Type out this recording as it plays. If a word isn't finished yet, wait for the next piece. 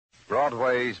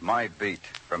Broadway's my beat.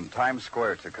 From Times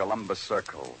Square to Columbus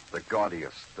Circle. The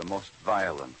gaudiest, the most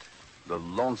violent, the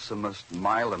lonesomest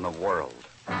mile in the world.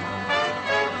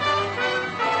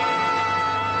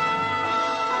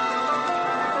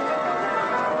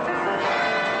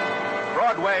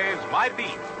 Broadway's My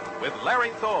Beat, with Larry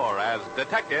Thor as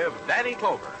Detective Danny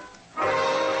Clover.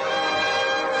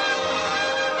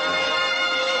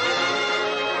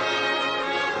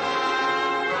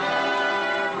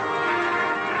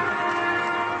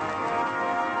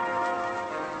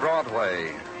 Broadway,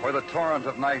 where the torrent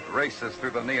of night races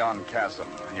through the neon chasm,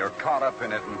 and you're caught up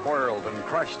in it and whirled and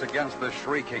crushed against the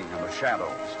shrieking and the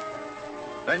shadows.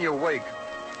 Then you wake,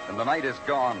 and the night is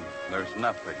gone. There's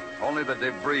nothing, only the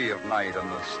debris of night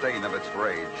and the stain of its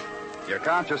rage. You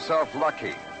count yourself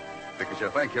lucky, because you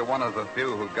think you're one of the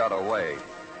few who got away.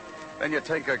 Then you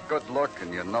take a good look,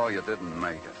 and you know you didn't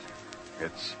make it.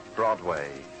 It's Broadway,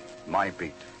 my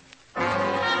beat.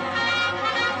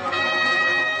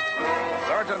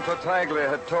 Sergeant Tartaglia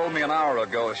had told me an hour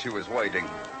ago she was waiting.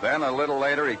 Then, a little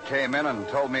later, he came in and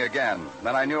told me again.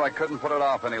 Then I knew I couldn't put it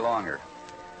off any longer.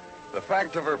 The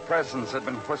fact of her presence had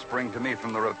been whispering to me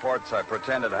from the reports I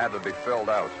pretended had to be filled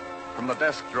out, from the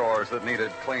desk drawers that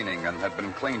needed cleaning and had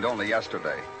been cleaned only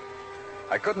yesterday.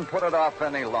 I couldn't put it off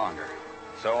any longer,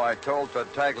 so I told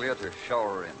Tartaglia to show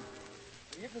her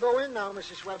in. You can go in now,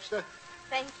 Mrs. Webster.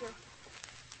 Thank you.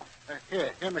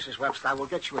 Here, Mrs. Webster. I will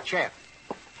get you a chair.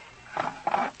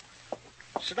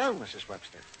 Sit down, Mrs.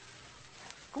 Webster.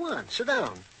 Go on, sit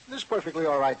down. This is perfectly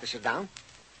all right to sit down.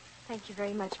 Thank you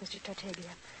very much, Mr. Tartaglia.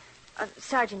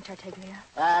 Sergeant Tartaglia.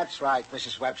 That's right,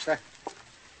 Mrs. Webster.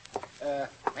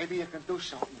 Maybe you can do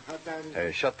something, huh, Danny?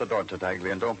 Hey, shut the door,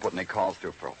 Tartaglia, and don't put any calls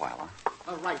through for a while, huh?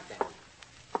 All right,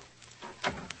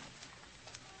 Danny.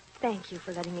 Thank you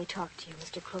for letting me talk to you,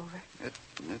 Mr. Clover.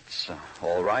 It's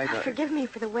all right. Forgive me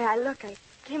for the way I look. I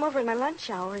came over in my lunch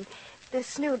hour, and this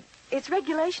snood, it's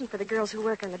regulation for the girls who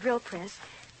work on the drill press,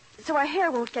 so our hair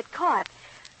won't get caught.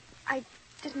 I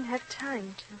didn't have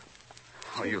time to...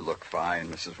 Oh, you look fine,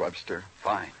 Mrs. Webster.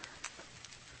 Fine.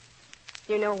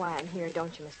 You know why I'm here,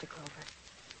 don't you, Mr. Clover?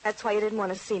 That's why you didn't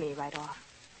want to see me right off.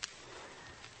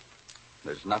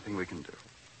 There's nothing we can do.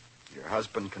 Your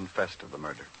husband confessed to the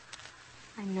murder.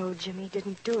 I know Jimmy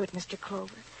didn't do it, Mr.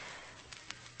 Clover.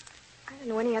 I don't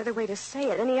know any other way to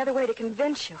say it, any other way to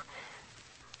convince you.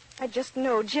 I just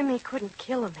know Jimmy couldn't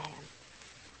kill a man.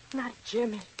 Not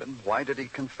Jimmy. Then why did he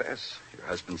confess? Your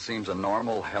husband seems a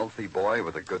normal, healthy boy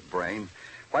with a good brain.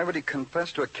 Why would he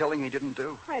confess to a killing he didn't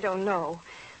do? I don't know.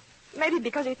 Maybe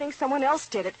because he thinks someone else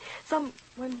did it.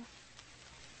 Someone...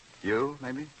 You,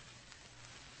 maybe?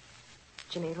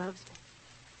 Jimmy loves me.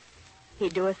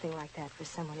 He'd do a thing like that for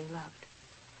someone he loved.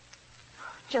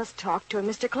 Just talk to him,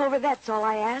 Mr. Clover. That's all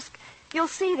I ask. You'll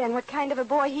see then what kind of a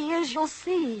boy he is. You'll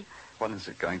see. When is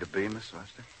it going to be, Miss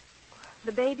Webster?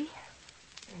 The baby?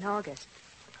 In August.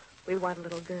 We want a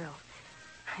little girl,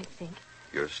 I think.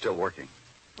 You're still working?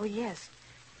 Oh, yes.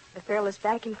 The Fairless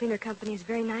Vacuum Cleaner Company is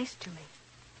very nice to me.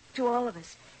 To all of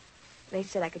us. They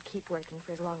said I could keep working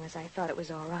for as long as I thought it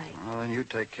was all right. Well, then you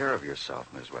take care of yourself,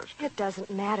 Miss Webster. It doesn't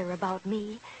matter about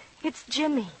me. It's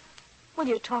Jimmy. Will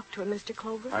you talk to him, Mr.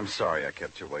 Clover? I'm sorry I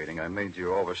kept you waiting. I made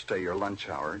you overstay your lunch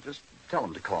hour. Just tell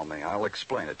him to call me. I'll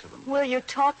explain it to them. Will you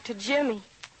talk to Jimmy?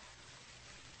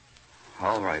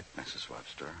 All right, Mrs.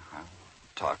 Webster. I'll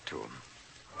talk to him.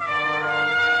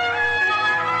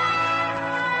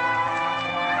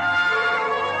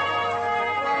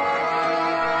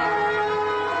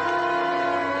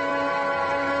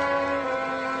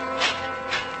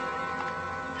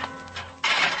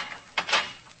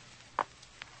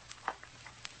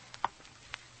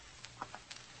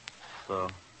 So,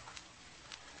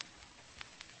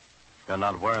 you're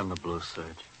not wearing the blue serge.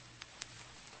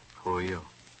 Who are you?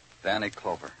 Danny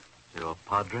Clover. You're a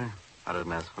padre? I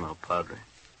didn't ask for no padre.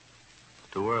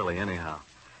 It's too early, anyhow.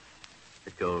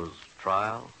 It goes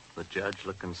trial, the judge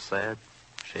looking sad,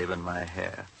 shaving my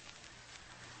hair.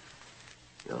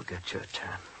 You'll get your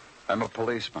turn. I'm a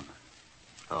policeman.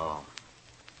 Oh.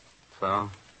 So?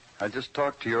 I just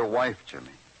talked to your wife,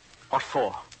 Jimmy. What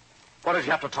for? What did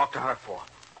you have to talk to her for?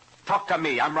 Talk to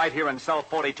me. I'm right here in cell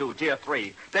 42, Tier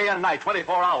 3. Day and night,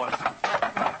 24 hours.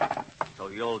 So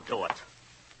you'll do it.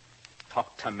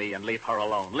 Talk to me and leave her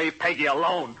alone. Leave Peggy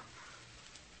alone.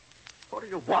 What do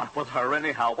you want with her,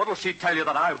 anyhow? What'll she tell you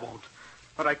that I won't?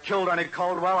 That I killed Ernie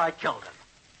Cauldwell? I killed him.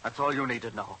 That's all you need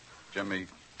to know. Jimmy.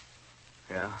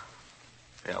 Yeah?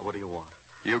 Yeah, what do you want?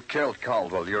 You killed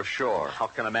Cauldwell, you're sure? How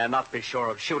can a man not be sure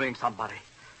of shooting somebody?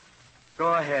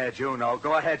 Go ahead, you know.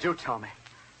 Go ahead, you tell me.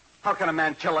 How can a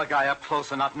man kill a guy up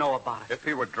close and not know about it? If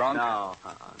he were drunk? No,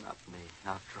 not me.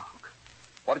 Not drunk.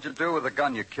 What did you do with the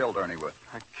gun you killed Ernie with?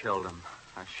 I killed him.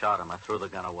 I shot him. I threw the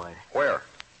gun away. Where?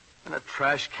 In a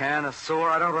trash can, a sewer,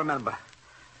 I don't remember.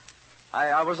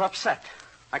 I was upset.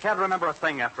 I can't remember a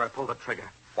thing after I pulled the trigger.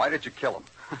 Why did you kill him?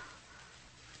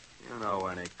 You know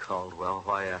Ernie Cauldwell.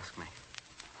 Why ask me?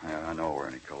 Yeah, I know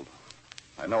Ernie Cauldwell.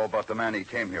 I know about the man he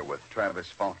came here with, Travis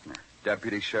Faulkner,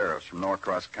 deputy sheriff from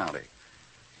Norcross County.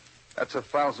 That's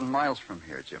 1,000 miles from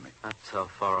here, Jimmy. That's how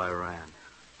far I ran.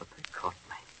 But they caught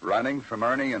me. Running from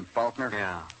Ernie and Faulkner?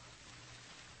 Yeah.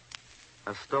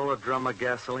 I stole a drum of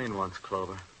gasoline once,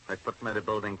 Clover. They put me to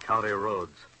building county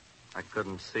roads. I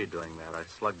couldn't see doing that. I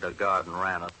slugged a guard and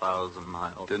ran 1,000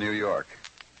 miles. To New York.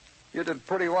 You did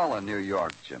pretty well in New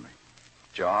York, Jimmy.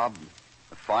 Job,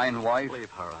 a fine wife.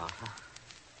 Leave her out, huh?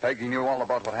 Peggy knew all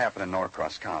about what happened in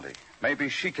Norcross County. Maybe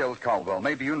she killed Cauldwell.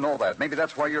 Maybe you know that. Maybe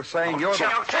that's why you're saying you're the...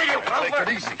 I'll kill you, Clover. Take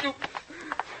it easy.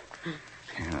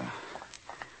 Yeah.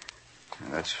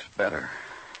 That's better.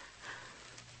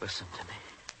 Listen to me.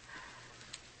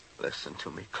 Listen to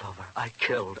me, Clover. I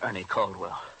killed Ernie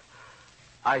Cauldwell.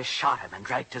 I shot him and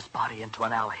dragged his body into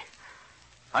an alley.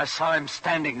 I saw him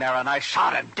standing there, and I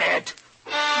shot him dead.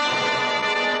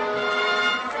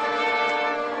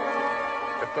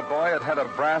 If the boy had had a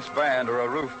brass band or a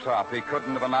rooftop, he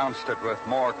couldn't have announced it with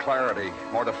more clarity,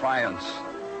 more defiance.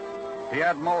 He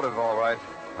had motive, all right.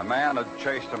 A man had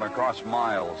chased him across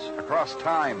miles, across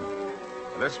time.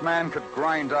 This man could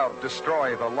grind out,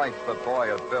 destroy the life the boy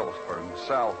had built for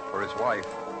himself, for his wife,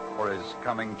 for his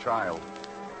coming child.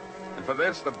 And for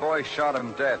this, the boy shot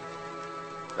him dead.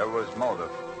 There was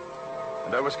motive.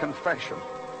 And there was confession.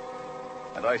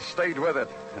 And I stayed with it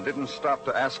and didn't stop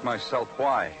to ask myself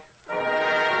why.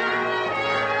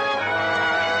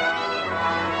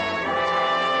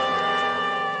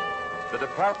 The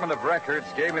Department of Records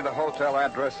gave me the hotel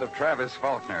address of Travis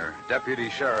Faulkner, Deputy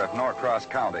Sheriff, Norcross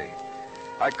County.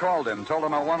 I called him, told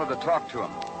him I wanted to talk to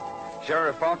him.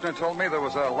 Sheriff Faulkner told me there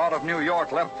was a lot of New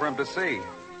York left for him to see.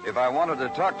 If I wanted to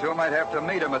talk to him, I'd have to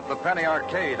meet him at the Penny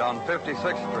Arcade on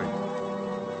 56th Street.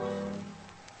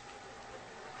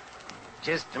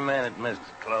 Just a minute, Mr.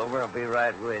 Clover. I'll be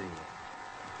right with you.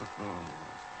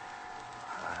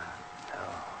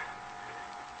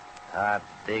 Hot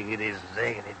diggity,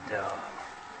 ziggity dog.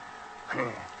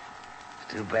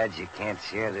 It's too bad you can't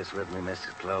share this with me, Mr.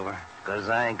 Clover, because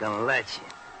I ain't gonna let you.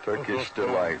 Turkish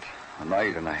delight, a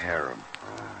night in a harem.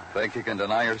 Think you can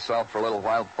deny yourself for a little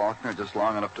while, Faulkner, just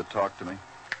long enough to talk to me?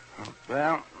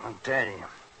 Well, I'll tell you.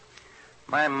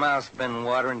 My mouth's been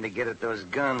watering to get at those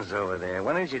guns over there.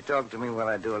 Why don't you talk to me while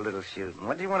I do a little shooting?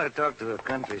 What do you want to talk to a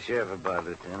country sheriff about,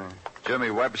 Lieutenant?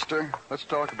 Jimmy Webster? Let's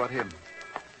talk about him.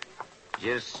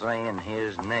 Just saying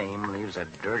his name leaves a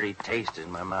dirty taste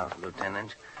in my mouth,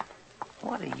 Lieutenant.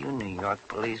 What are you New York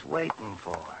police waiting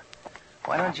for?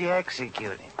 Why don't you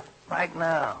execute him? Right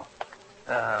now.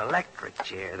 Electric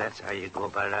chair, that's how you go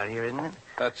about it out here, isn't it?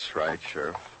 That's right,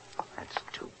 Sheriff. That's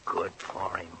too good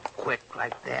for him. Quick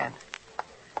like that.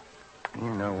 You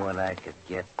know what I could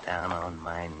get down on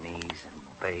my knees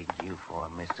and beg you for,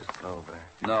 Mr. Clover?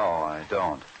 No, I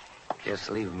don't.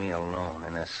 Just leave me alone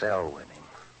in a cell with him.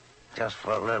 Just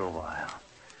for a little while.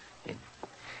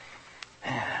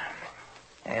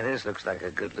 Hey, this looks like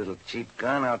a good little cheap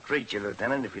gun. I'll treat you,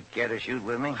 Lieutenant, if you'd care to shoot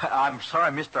with me. I'm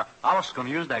sorry, mister. I was going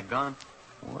to use that gun.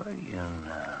 Were you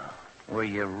now? Were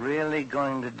you really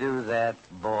going to do that,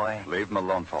 boy? Leave him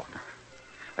alone, Faulkner.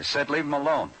 I said leave him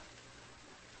alone.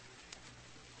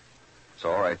 It's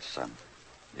all right, son.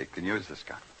 You can use this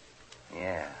gun.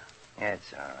 Yeah,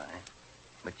 it's all right.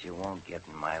 But you won't get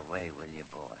in my way, will you,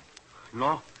 boy?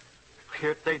 No.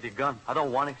 Here, take the gun. I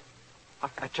don't want it.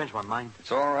 I changed my mind.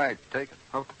 It's all right. Take it.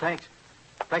 Oh, thanks.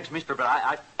 Thanks, mister, but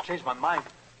I changed my mind.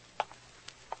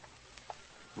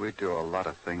 We do a lot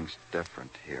of things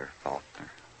different here,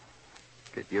 Faulkner.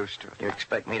 Get used to it. You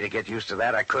expect me to get used to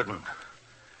that? I couldn't.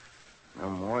 No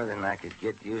more than I could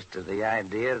get used to the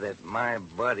idea that my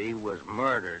buddy was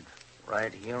murdered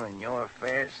right here in your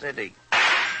fair city.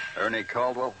 Ernie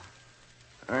Cauldwell?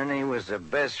 Ernie was the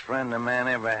best friend a man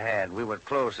ever had. We were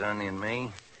close, Ernie and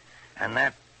me. And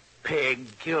that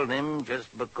pig killed him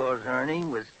just because Ernie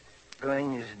was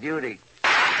doing his duty.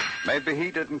 Maybe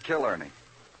he didn't kill Ernie.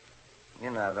 You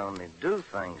not only do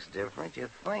things different, you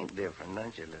think different,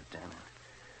 don't you, Lieutenant?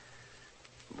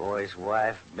 Boy's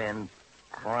wife been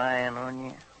crying on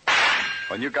you?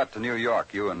 When you got to New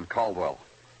York, you and Cauldwell,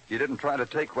 you didn't try to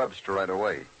take Webster right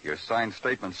away. Your signed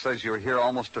statement says you were here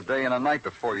almost a day and a night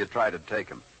before you tried to take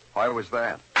him. Why was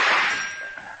that?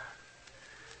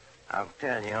 I'll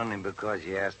tell you only because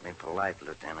you asked me polite,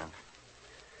 Lieutenant.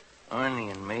 Ernie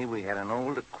and me, we had an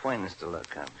old acquaintance to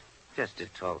look up, just to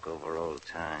talk over old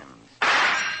times.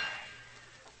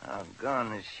 Oh,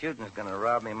 gone. This shooting's gonna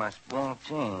rob me my spoon of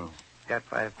change. Got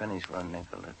 5 pennies for a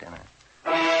nickel, Lieutenant.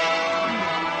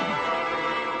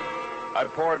 I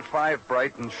poured 5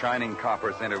 bright and shining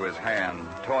coppers into his hand,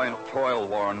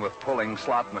 toil-worn with pulling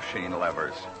slot machine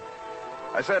levers.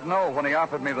 I said no when he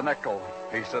offered me the nickel.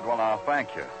 He said, well, now,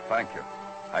 thank you.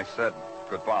 I said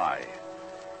goodbye.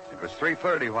 It was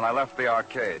 3:30 when I left the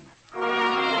arcade.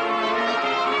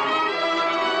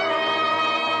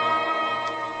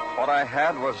 What I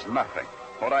had was nothing.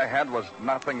 What I had was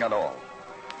nothing at all.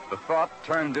 The thought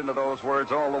turned into those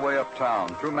words all the way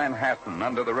uptown, through Manhattan,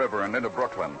 under the river, and into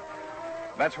Brooklyn.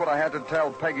 That's what I had to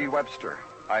tell Peggy Webster.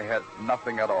 I had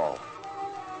nothing at all.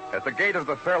 At the gate of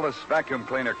the Fairless Vacuum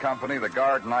Cleaner Company, the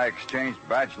guard and I exchanged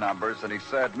badge numbers, and he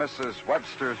said, Mrs.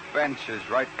 Webster's bench is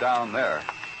right down there.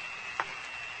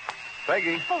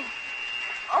 Peggy?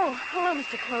 Oh, hello,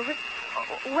 Mr. Clover.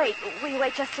 Oh, wait, will you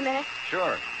wait just a minute?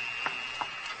 Sure.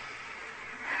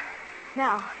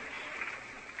 Now.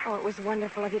 Oh, it was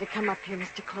wonderful of you to come up here,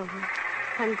 Mr. Clover.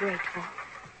 I'm grateful.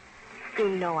 You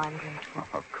know I'm grateful.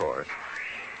 Of course.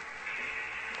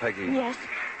 Peggy. Yes?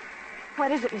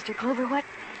 What is it, Mr. Clover? What?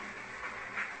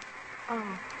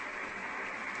 Oh.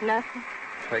 Nothing?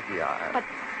 Peggy, But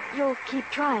you'll keep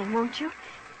trying, won't you?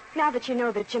 Now that you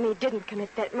know that Jimmy didn't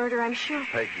commit that murder, I'm sure.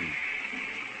 Peggy.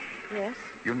 Yes?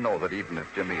 You know that even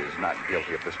if Jimmy is not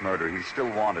guilty of this murder, he's still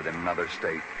wanted in another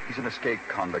state. He's an escaped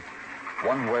convict.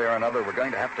 One way or another, we're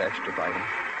going to have to extradite him.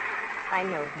 I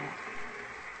know that.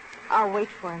 I'll wait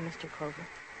for him, Mr. Clover.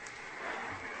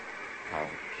 I'll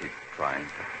keep trying.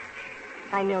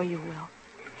 I know you will.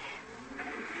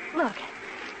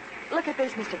 Look at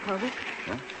this, Mr. Clover.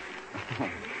 Huh?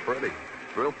 Pretty.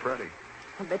 Real pretty.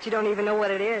 I bet you don't even know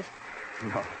what it is.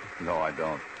 No, I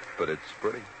don't. But it's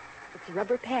pretty. It's a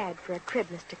rubber pad for a crib,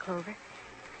 Mr. Clover.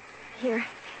 Here,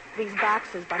 these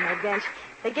boxes by my bench.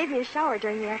 They gave me a shower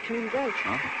during the afternoon break.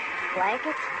 Huh?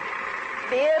 Blankets,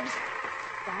 bibs,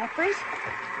 diapers,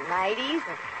 nighties,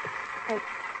 and...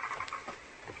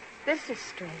 This is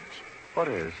strange. What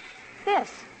is?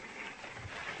 This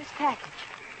package.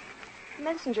 The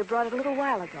messenger brought it a little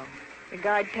while ago. The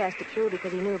guard passed it through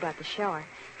because he knew about the shower.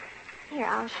 Here,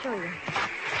 I'll show you.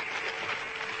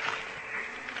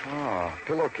 Oh,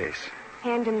 pillowcase.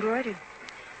 Hand embroidered.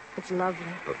 It's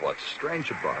lovely. But what's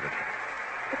strange about it?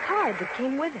 The card that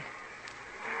came with it.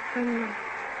 From...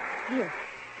 Here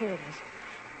it is.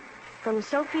 From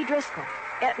Sophie Driscoll,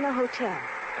 Etna Hotel.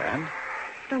 And?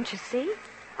 Don't you see?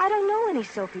 I don't know any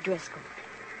Sophie Driscoll.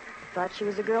 I thought she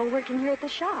was a girl working here at the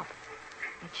shop.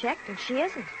 I checked, and she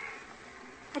isn't.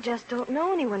 I just don't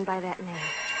know anyone by that name.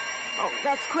 Oh,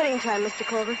 that's quitting time, Mr.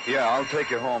 Clover. Yeah, I'll take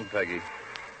you home, Peggy.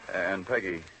 And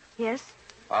Peggy, Yes?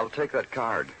 I'll take that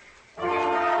card. The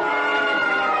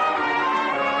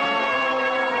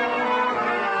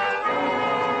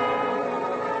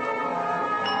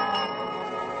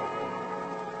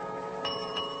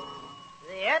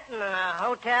Etna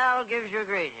Hotel gives you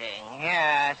greeting.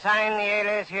 Here, sign the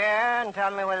alias here and tell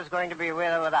me whether it's going to be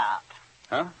with or without.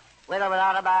 Huh? With or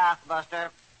without a bath, Buster?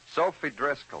 Sophie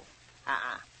Driscoll.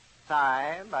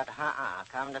 Sorry, but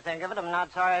Come to think of it, I'm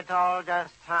not sorry at all,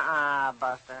 just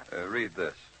Buster. Read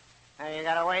this. And you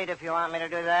gotta wait if you want me to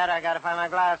do that. I gotta find my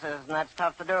glasses, and that's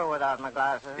tough to do without my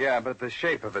glasses. Yeah, but the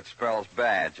shape of it spells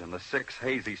badge, and the 6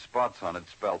 hazy spots on it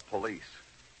spell police.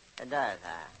 It does,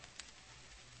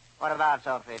 What about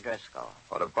Sophie Driscoll?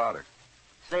 What about her?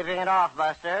 Sleeping it off,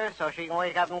 Buster, so she can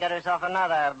wake up and get herself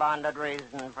another bonded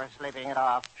reason for sleeping it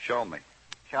off. Show me.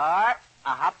 Sure. A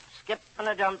hop, skip, and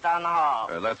a jump down the hall.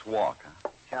 Let's walk.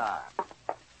 Sure.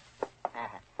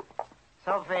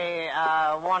 Sophie,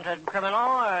 wanted criminal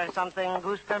or something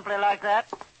goose pimply like that?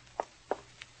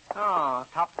 Oh,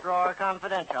 top drawer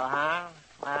confidential, huh?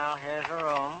 Well, here's a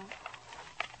room.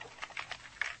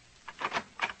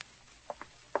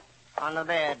 On the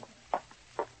bed.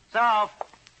 Soph!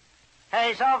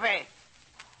 Hey, Sophie!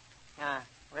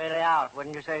 Really out,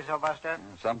 wouldn't you say so, Buster?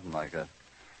 Something like that.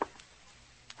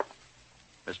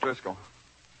 Miss Driscoll.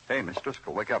 Hey, Miss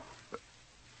Driscoll, wake up.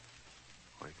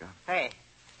 Wake up. Hey,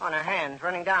 on her hands,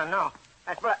 running down. No,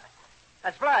 that's blood.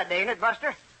 That's blood, ain't it,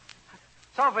 Buster?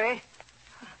 Sophie.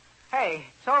 Hey,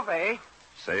 Sophie.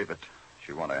 Save it.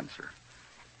 She won't answer.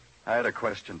 I had a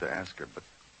question to ask her, but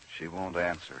she won't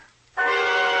answer.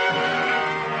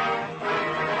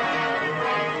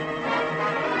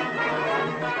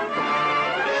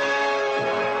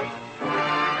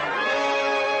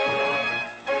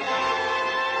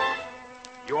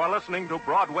 You are listening to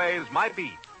Broadway's My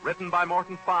Beat, written by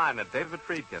Morton Fine and David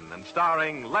Friedkin, and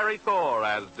starring Larry Thor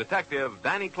as Detective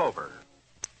Danny Clover.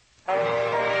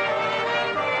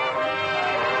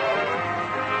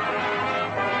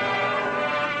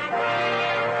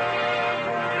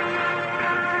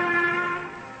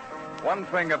 One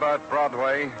thing about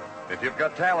Broadway, if you've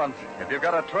got talent, if you've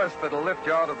got a twist that'll lift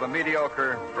you out of the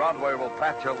mediocre, Broadway will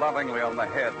pat you lovingly on the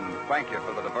head and thank you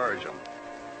for the diversion.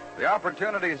 The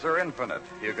opportunities are infinite.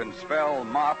 You can spell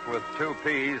mop with 2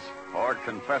 P's, or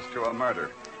confess to a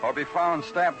murder, or be found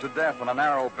stabbed to death on a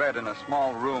narrow bed in a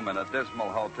small room in a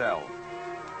dismal hotel.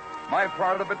 My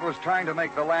part of it was trying to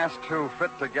make the last 2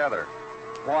 fit together.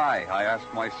 Why, I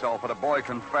asked myself, had a boy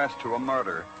confessed to a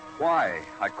murder? Why,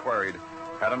 I queried,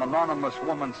 had an anonymous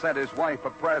woman sent his wife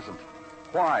a present?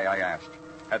 Why, I asked,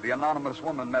 had the anonymous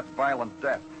woman met violent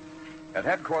death? At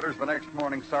headquarters the next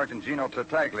morning, Sergeant Gino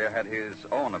Tartaglia had his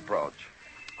own approach.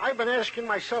 I've been asking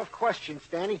myself questions,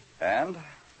 Danny. And?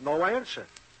 No answer.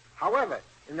 However,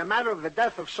 in the matter of the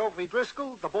death of Sophie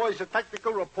Driscoll, the boys at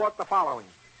Technical report the following.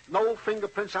 No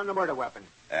fingerprints on the murder weapon.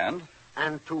 And?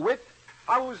 And to wit,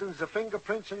 thousands of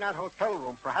fingerprints in that hotel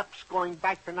room, perhaps going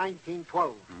back to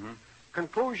 1912. Mm-hmm.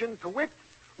 Conclusion to wit,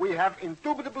 we have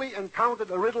indubitably encountered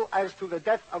a riddle as to the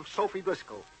death of Sophie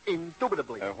Driscoll.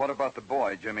 Indubitably. What about the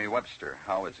boy, Jimmy Webster?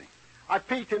 How is he? I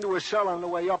peeked into his cell on the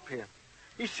way up here.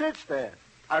 He sits there.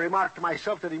 I remarked to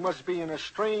myself that he must be in a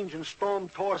strange and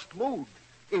storm-tossed mood.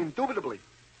 Indubitably.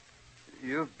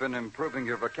 You've been improving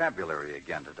your vocabulary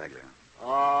again, Tartaglia.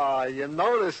 Ah, you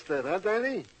noticed it, huh,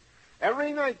 Danny?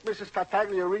 Every night, Mrs.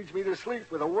 Tartaglia reads me to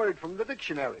sleep with a word from the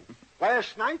dictionary.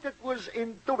 Last night, it was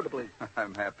indubitably.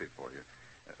 I'm happy for you.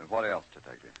 What else,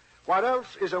 Tartaglia? What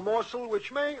else is a morsel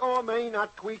which may or may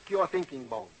not tweak your thinking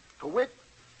bone? To wit,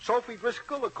 Sophie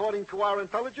Driscoll, according to our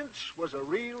intelligence, was a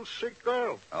real sick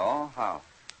girl. Oh, how?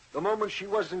 The moments she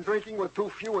wasn't drinking were too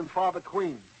few and far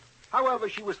between. However,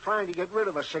 she was trying to get rid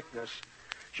of her sickness.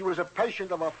 She was a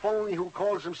patient of a phony who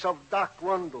calls himself Doc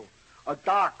Rundle. A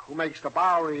doc who makes the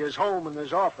Bowery his home and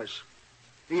his office.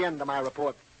 The end of my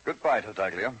report. Goodbye,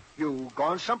 Tartaglia. You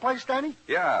gone someplace, Danny?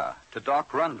 Yeah, to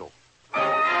Doc Rundle.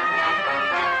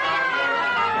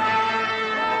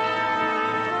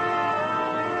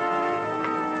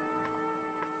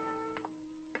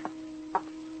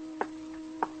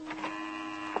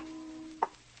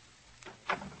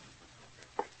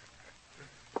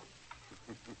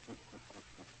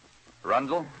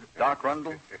 Rundle? Doc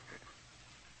Rundle?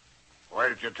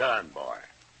 Wait your turn, boy.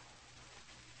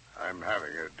 I'm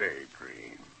having a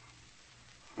daydream.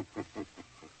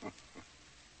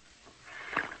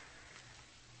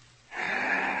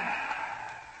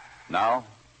 Now?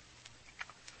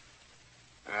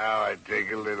 Now I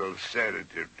take a little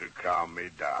sedative to calm me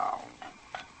down.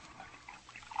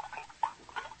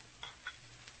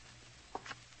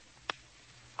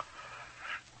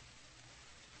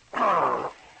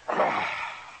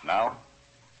 Now?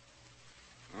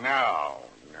 No.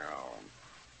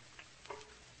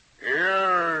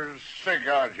 You're sick,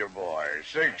 aren't you, boy?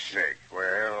 Sick.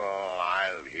 Well,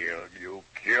 I'll heal you,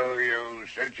 kill you,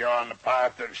 set you on the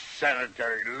path of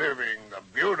sanitary living, the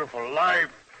beautiful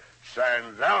life,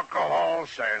 sans alcohol,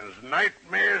 sans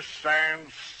nightmares,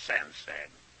 sans sunset.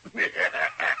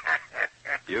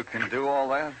 You can do all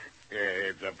that? Yeah,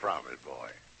 it's a promise, boy.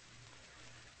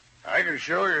 I can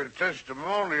show you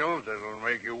testimonials that'll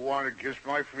make you want to kiss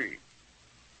my feet.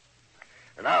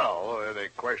 Now, the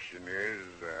question is,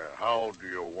 how do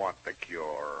you want the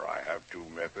cure? I have 2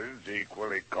 methods,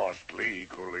 equally costly,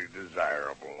 equally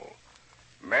desirable.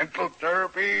 Mental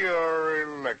therapy or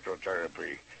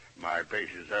electrotherapy? My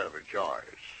patients have a choice.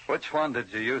 Which one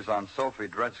did you use on Sophie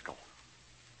Driscoll?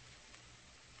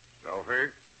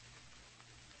 Sophie?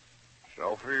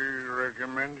 Sophie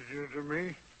recommended you to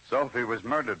me? Sophie was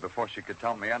murdered before she could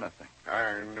tell me anything.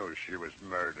 I knew she was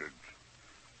murdered.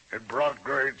 It brought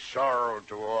great sorrow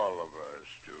to all of us,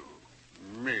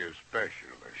 to me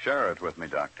especially. Share it with me,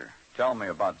 Doctor. Tell me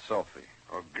about Sophie.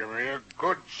 Oh, give me a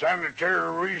good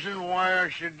sanitary reason why I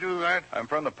should do that. I'm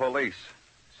from the police.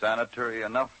 Sanitary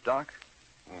enough, Doc?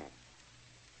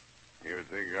 You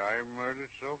think I murdered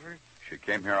Sophie? She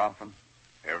came here often?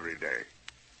 Every day.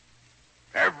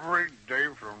 Every day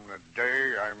from the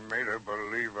day I made her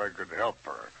believe I could help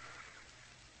her.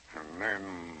 And then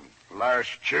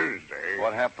last Tuesday...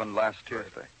 What happened last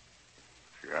Tuesday?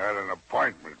 She had an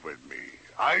appointment with me.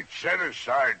 I'd set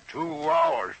aside 2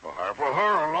 hours for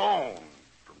her alone,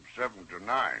 from 7 to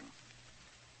 9.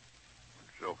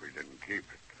 Sophie didn't keep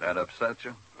it. That upset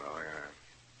you? Oh,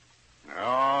 yes.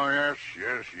 Oh,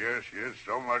 yes.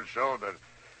 So much so that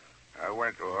I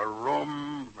went to her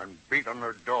room and beat on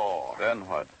her door. Then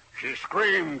what? She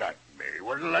screamed at me,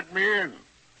 wouldn't let me in.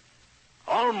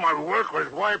 All my work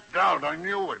was wiped out. I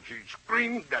knew it. She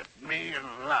screamed at me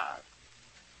and laughed.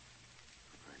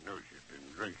 I knew she'd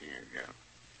been drinking again.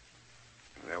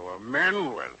 And there were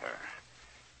men with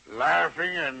her,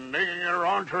 laughing and making her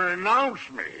on to renounce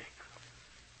me.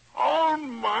 On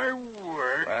my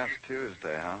word. Last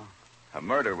Tuesday, huh? A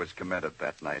murder was committed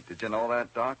that night. Did you know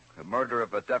that, Doc? A murder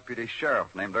of a deputy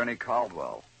sheriff named Ernie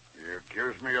Cauldwell. You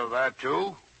accuse me of that,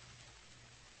 too?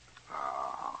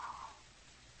 Ah.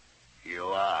 You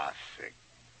are sick.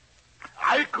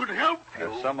 I could help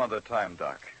you. Some other time,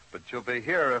 Doc. But you'll be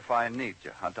here if I need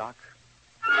you, huh, Doc?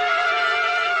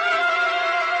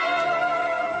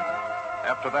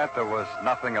 After that, there was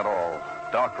nothing at all.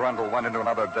 Doc Rundle went into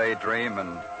another daydream,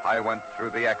 and I went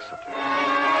through the exit.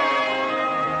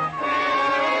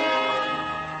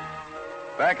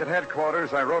 Back at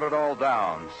headquarters, I wrote it all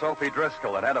down. Sophie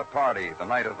Driscoll had had a party the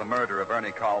night of the murder of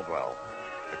Ernie Cauldwell.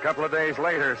 A couple of days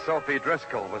later, Sophie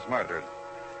Driscoll was murdered.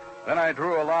 Then I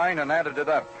drew a line and added it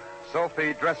up.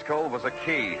 Sophie Driscoll was a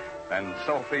key, and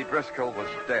Sophie Driscoll was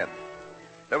dead.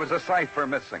 There was a cipher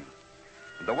missing.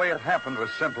 The way it happened was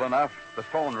simple enough. The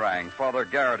phone rang. Father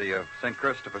Garrity of St.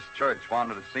 Christopher's Church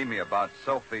wanted to see me about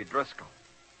Sophie Driscoll.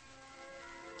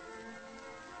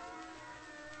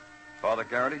 Father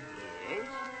Garrity? Yes?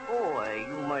 Oh,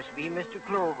 you must be Mr.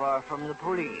 Clover from the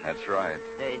police. That's right.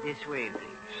 This way,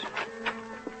 please.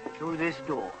 Through this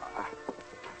door.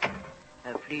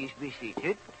 Please be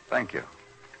seated. Thank you.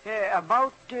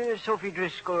 About Sophie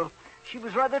Driscoll, she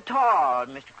was rather tall,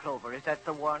 Mr. Clover. Is that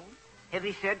the one?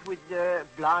 Heavy set with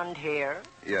blonde hair?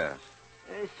 Yes.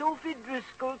 Sophie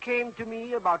Driscoll came to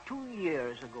me about 2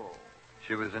 years ago.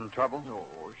 She was in trouble? No,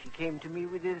 she came to me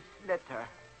with this letter.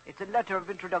 It's a letter of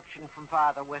introduction from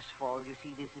Father Westfall. You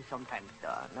see, this is sometimes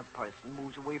done. A person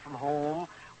moves away from home.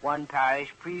 One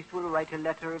parish priest will write a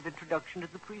letter of introduction to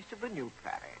the priest of a new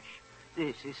parish.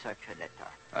 This is such a letter.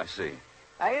 I see.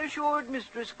 I assured Miss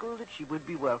Driscoll that she would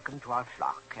be welcome to our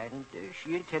flock, and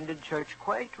she attended church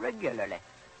quite regularly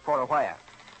for a while.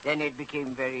 Then it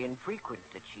became very infrequent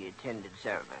that she attended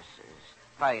services.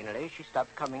 Finally, she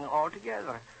stopped coming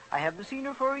altogether. I haven't seen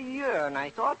her for a year, and I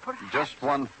thought perhaps... Just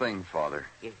one thing, Father.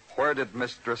 Yes. Where did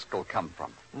Miss Driscoll come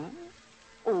from?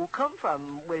 Oh, come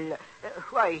from? Well,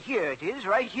 why, here it is,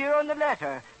 right here on the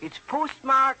letter. It's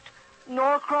postmarked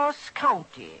Norcross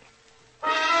County.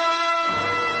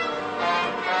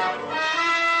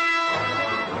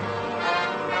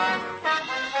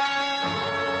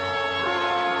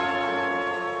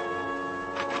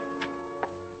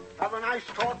 Have a nice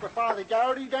talk with Father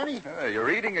Garrity, Danny? You're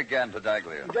eating again,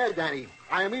 Tadaglia. There, Danny.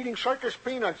 I am eating circus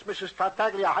peanuts Mrs.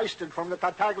 Tartaglia heisted from the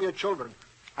Tartaglia children.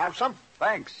 Have some?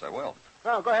 Thanks, I will.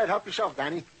 Well, go ahead. Help yourself,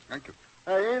 Danny. Thank you.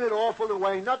 Ain't it awful the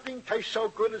way nothing tastes so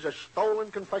good as a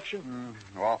stolen confection?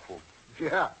 Awful.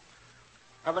 Yeah.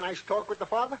 Have a nice talk with the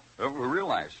father? Real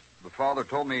nice. The father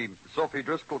told me Sophie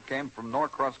Driscoll came from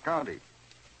Norcross County.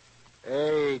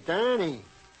 Hey, Danny.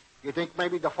 You think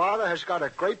maybe the father has got a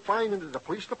grapevine into the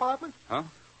police department? Huh?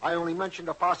 I only mentioned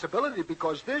the possibility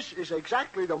because this is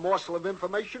exactly the morsel of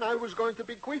information I was going to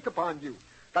bequeath upon you.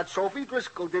 That Sophie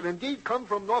Driscoll did indeed come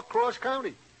from Norcross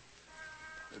County.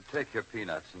 Take your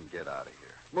peanuts and get out of here.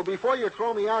 Well, before you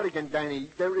throw me out again, Danny,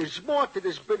 there is more to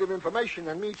this bit of information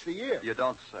than meets the ear. You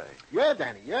don't say. Yeah,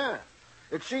 Danny, yeah.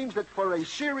 It seems that for a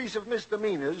series of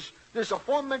misdemeanors, this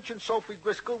aforementioned Sophie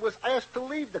Driscoll was asked to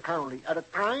leave the county at a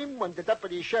time when the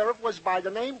deputy sheriff was by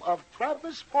the name of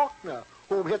Travis Faulkner,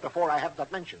 whom heretofore I have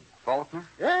not mentioned. Faulkner?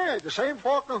 Yeah, the same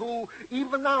Faulkner who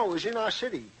even now is in our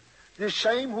city. The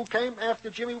same who came after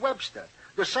Jimmy Webster.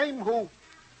 The same who...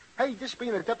 Hey, this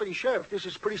being a deputy sheriff, this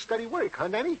is pretty steady work, huh,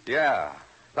 Danny? Yeah.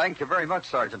 Thank you very much,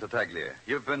 Sergeant Tartaglia.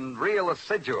 You've been real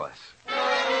assiduous.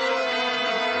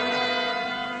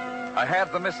 I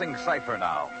had the missing cipher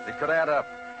now. It could add up.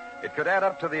 It could add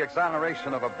up to the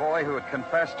exoneration of a boy who had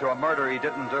confessed to a murder he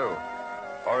didn't do.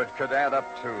 Or it could add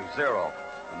up to 0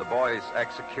 and the boy's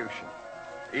execution.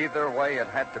 Either way, it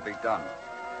had to be done.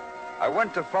 I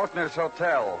went to Faulkner's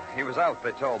hotel. He was out,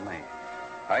 they told me.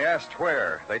 I asked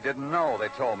where. They didn't know, they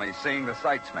told me, seeing the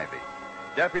sights maybe.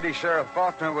 Deputy Sheriff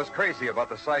Faulkner was crazy about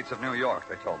the sights of New York,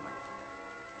 they told me.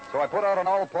 So I put out an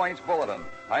all-points bulletin.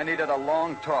 I needed a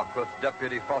long talk with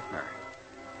Deputy Faulkner.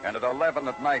 And at 11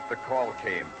 at night, the call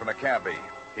came from a cabbie.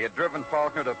 He had driven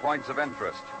Faulkner to points of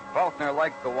interest. Faulkner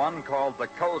liked the one called the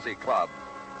Cozy Club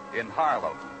in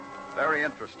Harlem. Very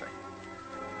interesting.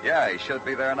 Yeah, he should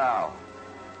be there now.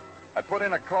 I put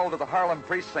in a call to the Harlem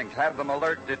precinct, have them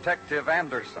alert Detective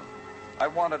Anderson. I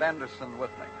wanted Anderson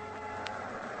with me.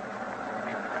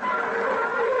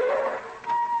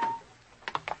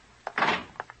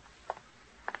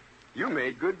 You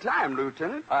made good time,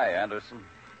 Lieutenant. Hi, Anderson.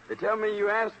 They tell me you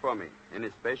asked for me. Any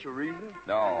special reason?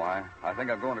 No, I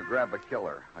think I'm going to grab a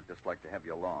killer. I'd just like to have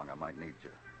you along. I might need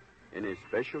you. Any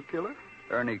special killer?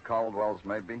 Ernie Cauldwell's,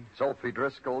 maybe. Sophie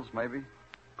Driscoll's, maybe.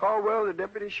 Cauldwell the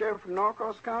deputy sheriff from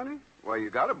Norcross County? Well,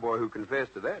 you got a boy who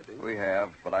confessed to that, didn't you? We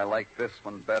have, but I like this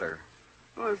one better.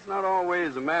 Well, it's not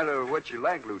always a matter of what you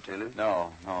like, Lieutenant.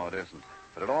 No, it isn't.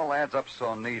 But it all adds up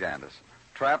so neat, Anderson.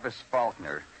 Travis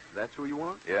Faulkner. That's who you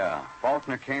want? Yeah.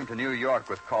 Faulkner came to New York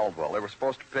with Cauldwell. They were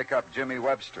supposed to pick up Jimmy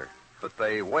Webster, but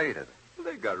they waited.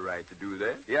 They got a right to do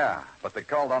that. Yeah, but they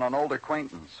called on an old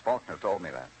acquaintance. Faulkner told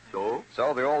me that. So?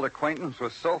 So the old acquaintance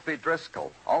was Sophie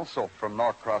Driscoll, also from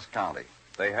Norcross County.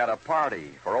 They had a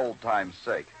party for old time's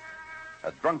sake.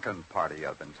 A drunken party,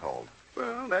 I've been told.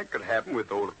 Well, that could happen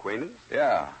with old acquaintance.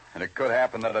 Yeah, and it could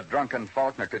happen that a drunken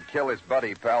Faulkner could kill his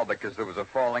buddy pal because there was a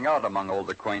falling out among old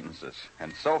acquaintances.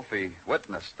 And Sophie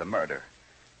witnessed the murder.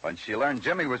 When she learned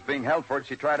Jimmy was being held for it,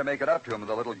 she tried to make it up to him with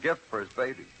a little gift for his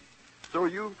baby. So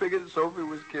you figured Sophie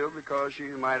was killed because she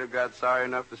might have got sorry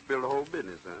enough to spill the whole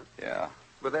business, huh? Yeah.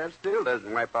 But that still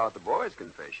doesn't wipe out the boy's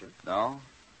confession. No?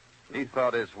 He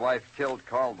thought his wife killed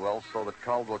Cauldwell so that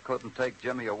Cauldwell couldn't take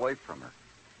Jimmy away from her.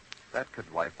 That could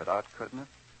wipe it out, couldn't it?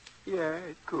 Yeah,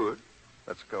 it could.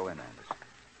 Let's go in, Anderson.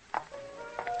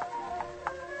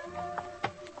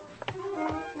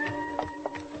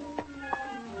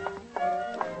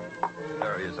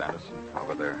 There he is, Anderson,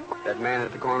 over there. That man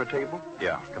at the corner table?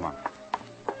 Yeah, come on.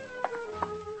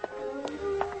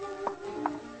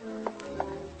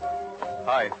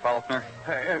 Hi, Faulkner.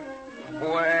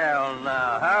 Well,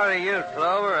 now, how do you,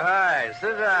 Clover? Hi.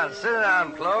 Sit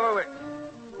down, Clover.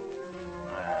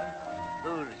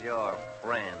 Who's your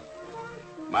friend?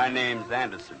 My name's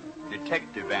Anderson.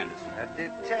 Detective Anderson. A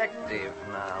detective?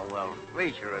 Now, well,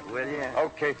 feature it, will you?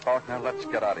 Okay, Faulkner, let's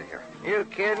get out of here. You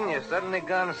kidding? You suddenly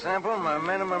gone simple? My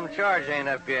minimum charge ain't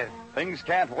up yet. Things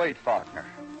can't wait, Faulkner.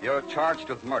 You're charged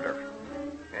with murder.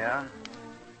 Yeah?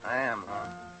 I am, huh?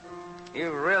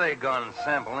 You've really gone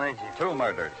simple, ain't you? 2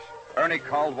 murders. Ernie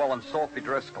Cauldwell and Sophie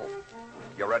Driscoll.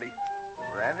 You ready?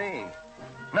 Ready?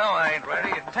 No, I ain't ready.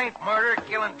 It ain't murder,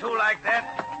 killing 2 like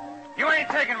that. You ain't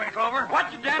taking me, Clover.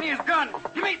 Watch it, Danny. His gun.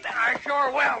 Give me that. I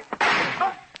sure will.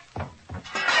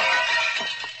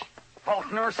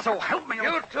 Faulkner, so help me.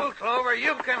 You too, Clover.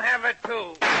 You can have it,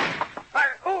 too.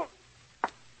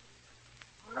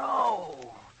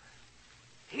 No.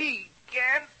 He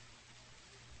can't.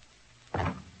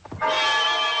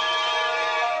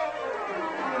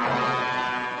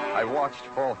 I watched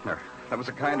Faulkner. There was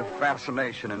a kind of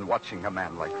fascination in watching a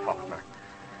man like Faulkner.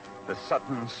 The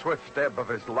sudden, swift ebb of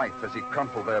his life as he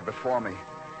crumpled there before me.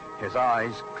 His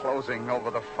eyes closing over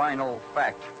the final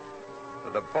fact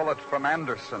that a bullet from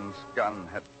Anderson's gun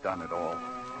had done it all.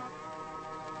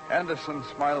 Anderson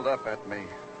smiled up at me,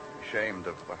 ashamed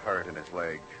of the hurt in his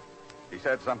leg. He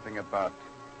said something about,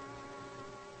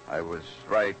 I was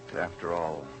right after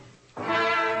all.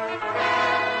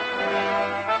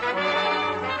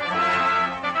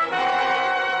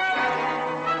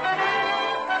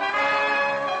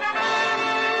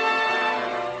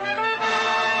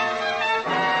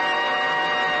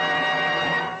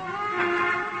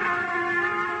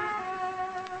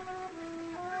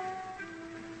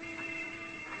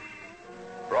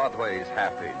 Broadway's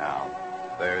happy now.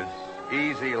 There's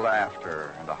easy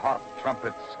laughter, and a hot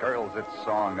trumpet skirls its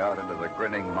song out into the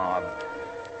grinning mob.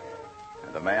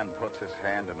 And a man puts his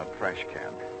hand in a trash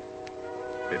can.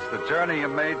 It's the journey you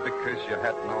made because you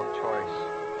had no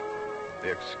choice.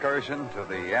 The excursion to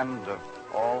the end of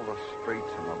all the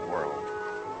streets in the world.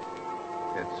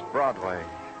 It's Broadway,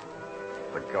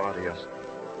 the gaudiest,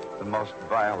 the most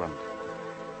violent,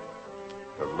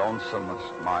 the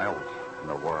lonesomest mile in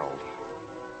the world.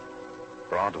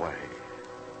 Broadway,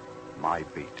 my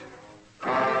beat.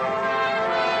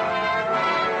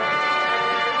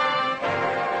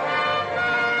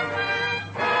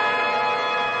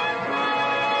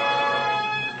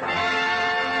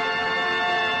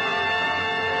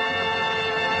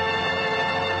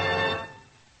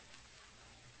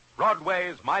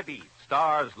 Broadway's My Beat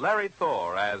stars Larry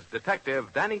Thor as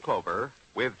Detective Danny Clover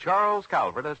with Charles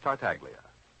Calvert as Tartaglia.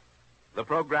 The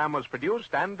program was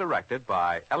produced and directed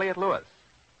by Elliott Lewis.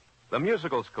 The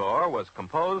musical score was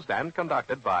composed and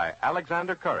conducted by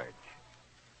Alexander Courage.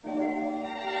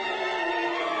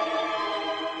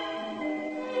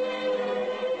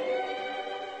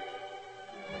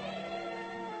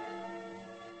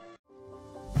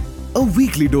 A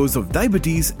weekly dose of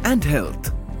diabetes and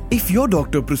health. If your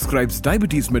doctor prescribes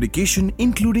diabetes medication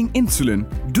including insulin,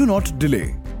 do not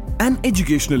delay. An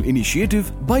educational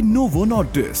initiative by Novo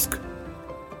Nordisk.